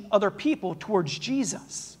pushing other people towards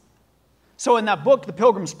Jesus. So in that book, The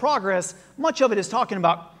Pilgrim's Progress, much of it is talking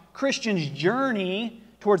about Christian's journey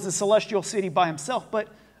towards the celestial city by himself, but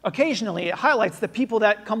occasionally it highlights the people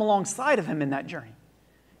that come alongside of him in that journey.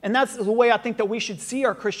 And that's the way I think that we should see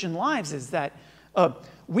our Christian lives, is that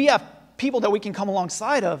we have people that we can come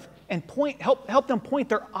alongside of and help them point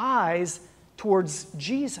their eyes towards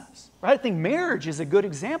Jesus. Right? I think marriage is a good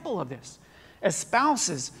example of this. As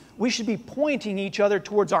spouses, we should be pointing each other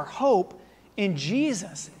towards our hope in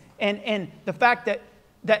Jesus and the fact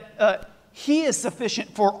that He is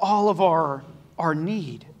sufficient for all of our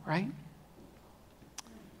need, right?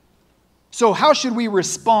 So how should we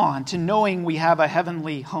respond to knowing we have a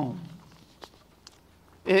heavenly home?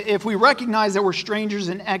 If we recognize that we're strangers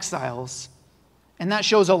and exiles, and that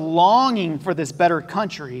shows a longing for this better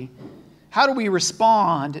country, how do we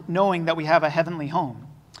respond knowing that we have a heavenly home?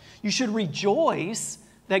 You should rejoice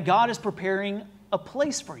that God is preparing a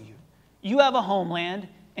place for you. You have a homeland,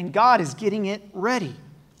 and God is getting it ready.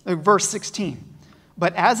 Verse 16.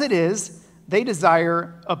 But as it is, they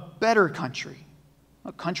desire a better country,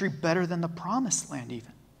 a country better than the promised land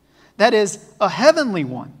even. That is, a heavenly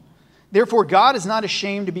one. Therefore, God is not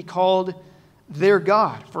ashamed to be called their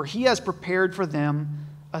God, for he has prepared for them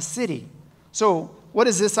a city. So, what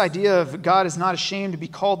is this idea of God is not ashamed to be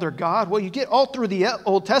called their God? Well, you get all through the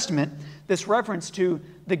Old Testament this reference to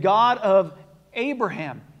the God of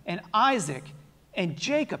Abraham and Isaac and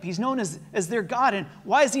Jacob. He's known as their God. And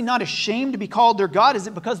why is he not ashamed to be called their God? Is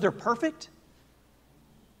it because they're perfect?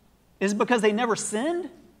 Is it because they never sinned?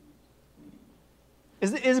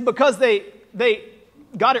 Is it because they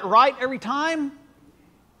got it right every time?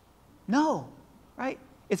 No, right?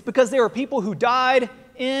 It's because they were people who died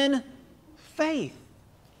in faith.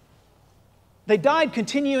 They died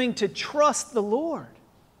continuing to trust the Lord.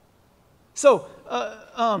 So,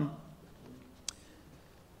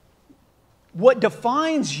 what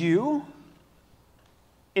defines you,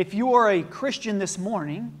 if you are a Christian this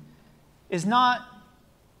morning, is not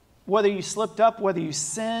whether you slipped up, whether you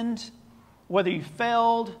sinned, whether you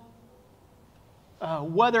failed,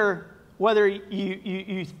 whether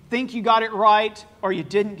you think you got it right or you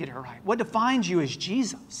didn't get it right. What defines you is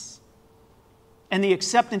Jesus and the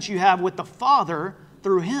acceptance you have with the Father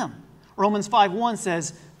through Him. Romans 5:1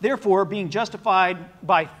 says, therefore, being justified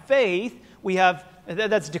by faith, we have,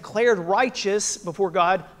 that's declared righteous before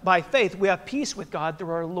God by faith. We have peace with God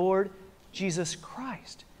through our Lord Jesus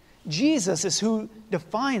Christ. Jesus is who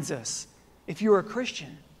defines us if you're a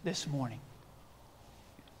Christian this morning.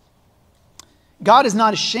 God is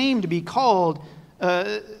not ashamed to be called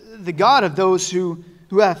the God of those who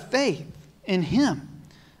have faith in Him.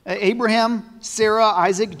 Abraham, Sarah,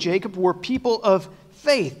 Isaac, Jacob were people of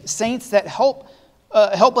faith, saints that help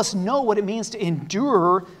us know what it means to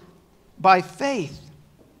endure by faith.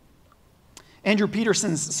 Andrew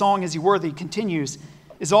Peterson's song, Is He Worthy, continues,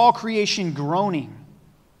 is all creation groaning?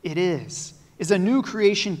 It is. Is a new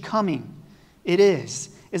creation coming? It is.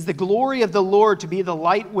 Is the glory of the Lord to be the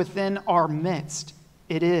light within our midst?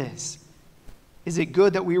 It is. Is it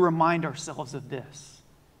good that we remind ourselves of this?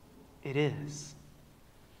 It is.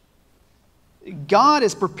 God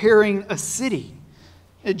is preparing a city.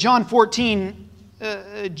 John 14,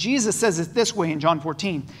 Jesus says it this way in John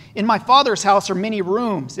 14. In my Father's house are many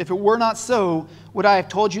rooms. If it were not so, would I have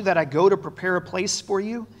told you that I go to prepare a place for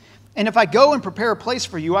you? And if I go and prepare a place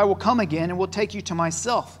for you, I will come again and will take you to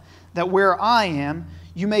myself, that where I am,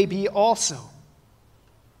 you may be also.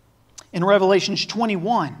 In Revelation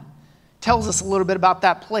 21, tells us a little bit about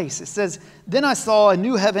that place. It says, then I saw a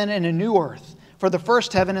new heaven and a new earth, for the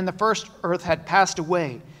first heaven and the first earth had passed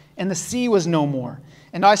away, and the sea was no more.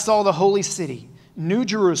 And I saw the holy city, New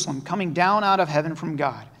Jerusalem, coming down out of heaven from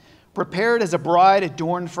God, prepared as a bride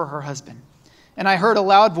adorned for her husband. And I heard a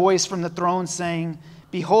loud voice from the throne saying,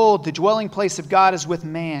 behold, the dwelling place of God is with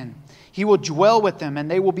man. He will dwell with them,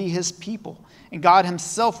 and they will be His people. And God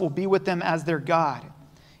Himself will be with them as their God.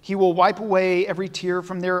 He will wipe away every tear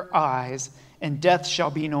from their eyes, and death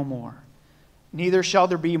shall be no more. Neither shall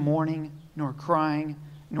there be mourning, nor crying,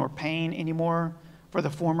 nor pain anymore, for the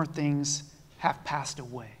former things have passed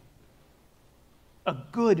away. A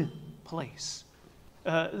good place.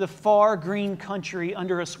 The far green country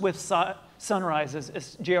under a swift sunrise,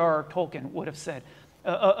 as J.R.R. Tolkien would have said.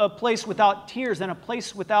 A place without tears and a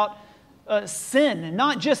place without sin. And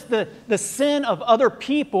not just the sin of other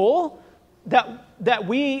people that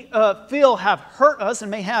we feel have hurt us and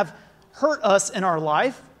may have hurt us in our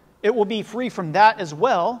life. It will be free from that as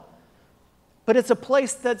well. But it's a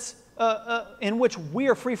place that's in which we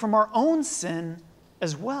are free from our own sin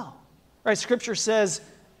as well. Right? Scripture says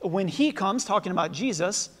when He comes, talking about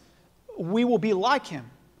Jesus, we will be like Him,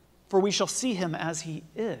 for we shall see Him as He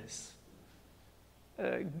is.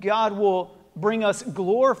 God will bring us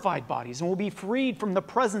glorified bodies and we'll be freed from the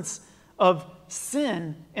presence of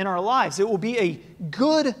sin in our lives. It will be a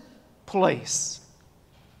good place.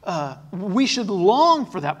 We should long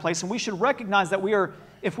for that place, and we should recognize that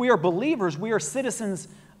if we are believers, we are citizens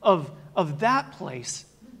of that place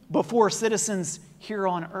before citizens here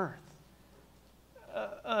on earth.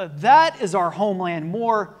 That is our homeland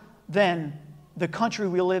more than the country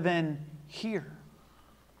we live in here.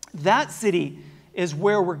 That city is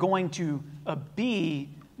where we're going to be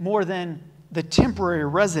more than the temporary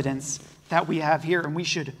residence that we have here, and we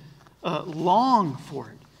should long for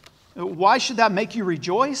it. Why should that make you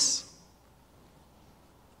rejoice?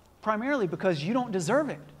 Primarily because you don't deserve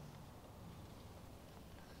it.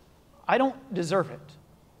 I don't deserve it.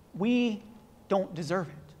 We don't deserve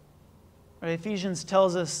it. Right? Ephesians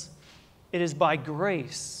tells us it is by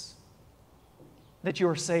grace that you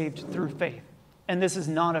are saved through faith. And this is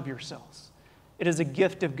not of yourselves. It is a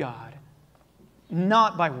gift of God,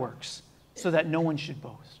 not by works, so that no one should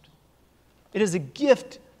boast. It is a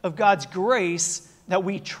gift of God's grace that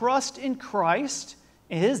we trust in Christ,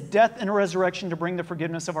 in His death and resurrection to bring the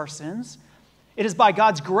forgiveness of our sins. It is by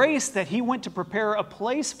God's grace that He went to prepare a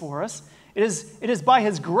place for us. It is by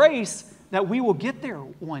His grace that we will get there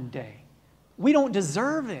one day. We don't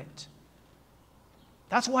deserve it.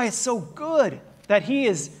 That's why it's so good that He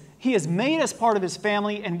has made us part of His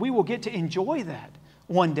family, and we will get to enjoy that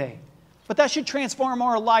one day. But that should transform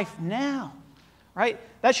our life now, right?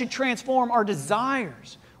 That should transform our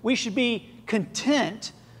desires. We should be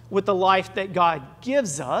content with the life that God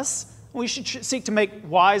gives us. We should seek to make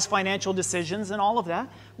wise financial decisions and all of that.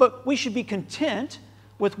 But we should be content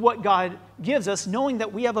with what God gives us, knowing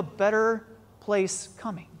that we have a better place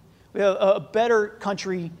coming. We have a better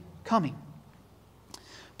country coming.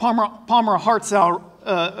 Palmer Hartzell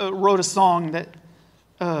wrote a song that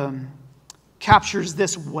captures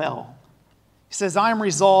this well. He says, "I am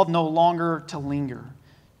resolved no longer to linger,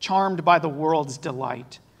 charmed by the world's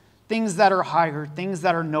delight. Things that are higher, things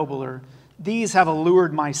that are nobler, these have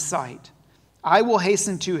allured my sight. I will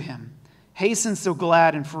hasten to Him, hasten so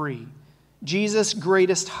glad and free. Jesus,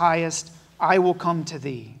 greatest, highest, I will come to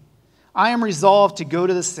Thee. I am resolved to go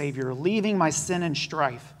to the Savior, leaving my sin and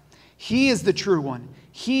strife. He is the true one.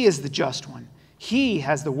 He is the just one. He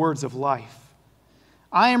has the words of life.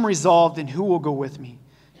 I am resolved, and who will go with me?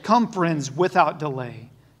 Come, friends, without delay,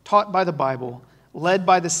 taught by the Bible, led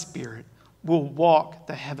by the Spirit, will walk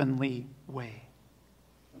the heavenly way."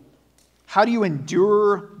 How do you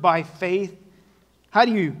endure by faith? How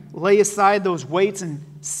do you lay aside those weights and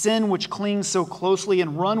sin which clings so closely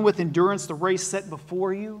and run with endurance the race set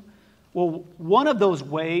before you? Well, one of those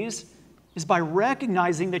ways is by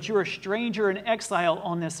recognizing that you're a stranger and exile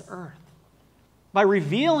on this earth. By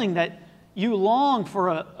revealing that you long for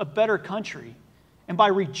a better country. And by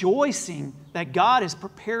rejoicing that God is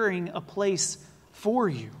preparing a place for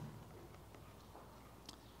you.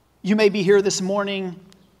 You may be here this morning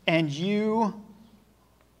and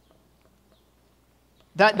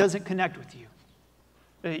that doesn't connect with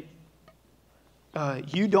you.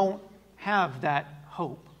 You don't have that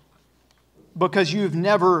hope because you've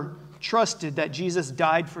never trusted that Jesus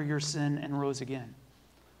died for your sin and rose again.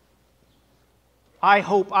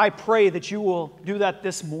 I pray that you will do that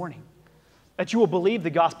this morning, that you will believe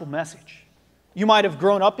the gospel message. You might have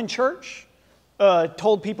grown up in church,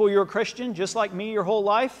 told people you're a Christian, just like me your whole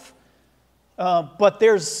life, but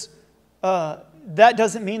that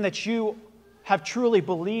doesn't mean that you have truly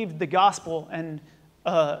believed the gospel and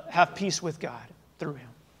have peace with God through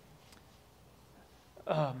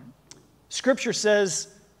Him. Scripture says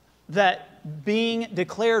that being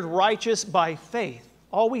declared righteous by faith,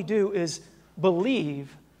 all we do is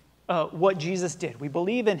believe what Jesus did. We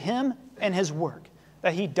believe in Him and His work,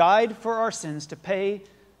 that He died for our sins to pay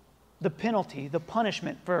the penalty, the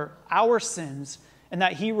punishment for our sins, and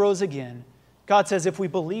that He rose again. God says if we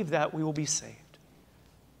believe that, we will be saved.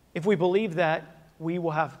 If we believe that, we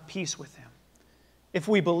will have peace with Him. If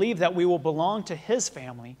we believe that, we will belong to His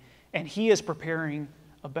family, and He is preparing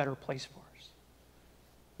a better place for us.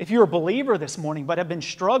 If you're a believer this morning but have been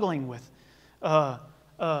struggling with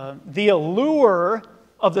the allure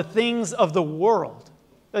of the things of the world,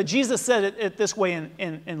 Jesus said it this way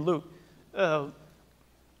in Luke.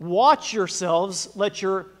 Watch yourselves, lest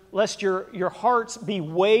your hearts be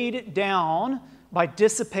weighed down by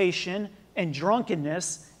dissipation and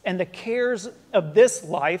drunkenness and the cares of this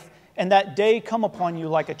life, and that day come upon you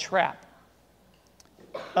like a trap.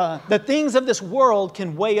 The things of this world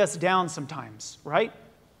can weigh us down sometimes, right?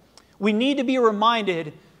 We need to be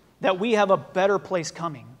reminded that we have a better place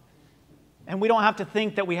coming. And we don't have to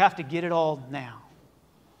think that we have to get it all now.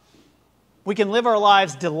 We can live our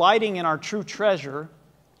lives delighting in our true treasure,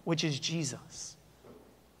 which is Jesus.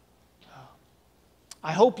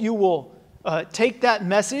 I hope you will take that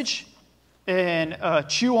message and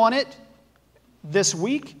chew on it this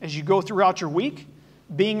week as you go throughout your week,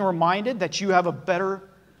 being reminded that you have a better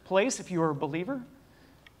place if you are a believer.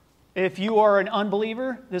 If you are an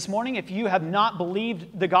unbeliever this morning, if you have not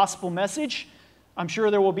believed the gospel message, I'm sure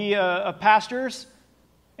there will be pastors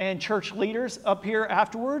and church leaders up here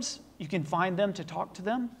afterwards. You can find them to talk to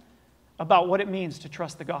them about what it means to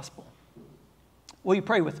trust the gospel. Will you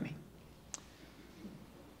pray with me?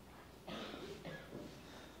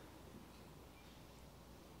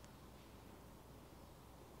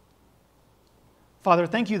 Father,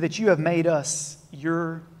 thank you that you have made us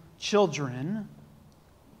your children,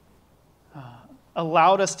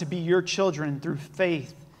 allowed us to be your children through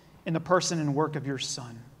faith in the person and work of your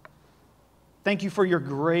Son. Thank you for your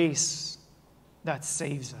grace that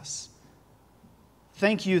saves us.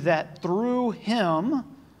 Thank you that through him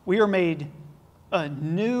we are made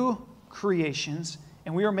new creations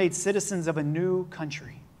and we are made citizens of a new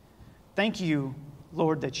country. Thank you,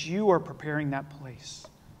 Lord, that you are preparing that place.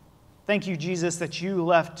 Thank you, Jesus, that you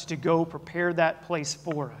left to go prepare that place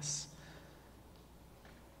for us.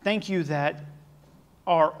 Thank you that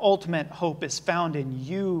our ultimate hope is found in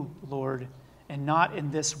you, Lord, and not in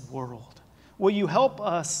this world. Will you help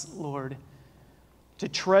us, Lord, to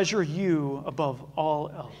treasure you above all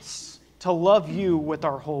else, to love you with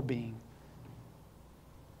our whole being?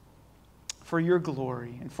 For your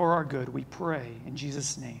glory and for our good, we pray in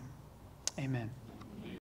Jesus' name. Amen.